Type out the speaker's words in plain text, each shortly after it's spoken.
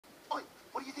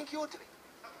think you're doing?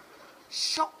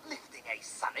 Shoplifting, eh,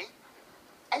 Sonny?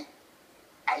 Eh?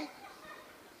 Eh?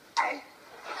 Eh?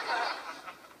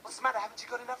 What's the matter? Haven't you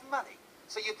got enough money?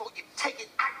 So you thought you'd take it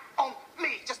out on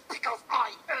me just because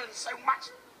I earn so much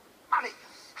money?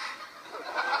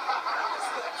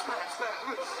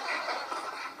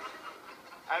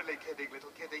 Only kidding,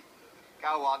 little kiddie.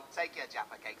 Go on, take your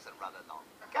Jaffa cakes and run along.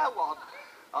 Go on,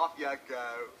 off you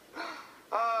go.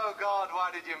 Oh, God, why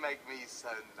did you make me so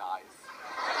nice?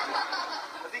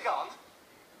 Has he gone?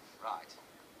 Right.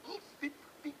 Beep, beep,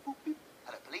 beep, boop, beep.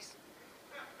 Hello, police.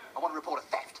 I want to report a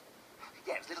theft.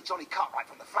 Yeah, it was little Johnny Cartwright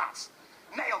from the flats.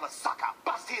 Nail the sucker,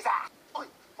 bust his ass. Oi,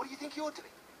 what do you think you're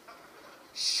doing?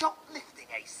 Shoplifting,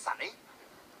 eh, Sonny?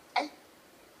 Eh?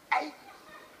 Eh?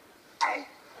 Eh?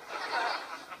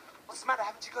 What's the matter?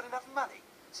 Haven't you got enough money?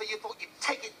 So you thought you'd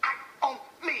take it out on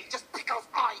me just because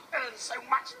I earn so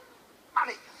much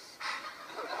money?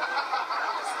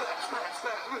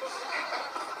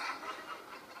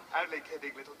 Only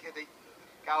kidding, little kiddie.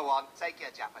 Go on, take your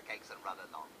Jaffa cakes and run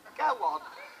along. Go on,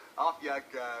 off you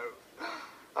go.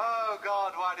 Oh,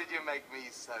 God, why did you make me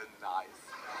so nice?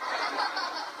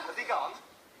 Has he gone?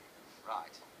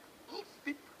 Right. Beep,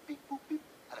 beep, beep, boop, beep.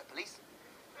 Hello, police.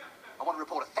 I want to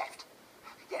report a theft.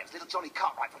 Yeah, it was little Johnny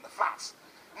Cartwright from the flats.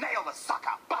 Nail the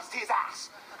sucker, bust his ass.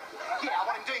 Yeah, I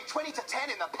want him doing 20 to 10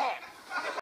 in the pen.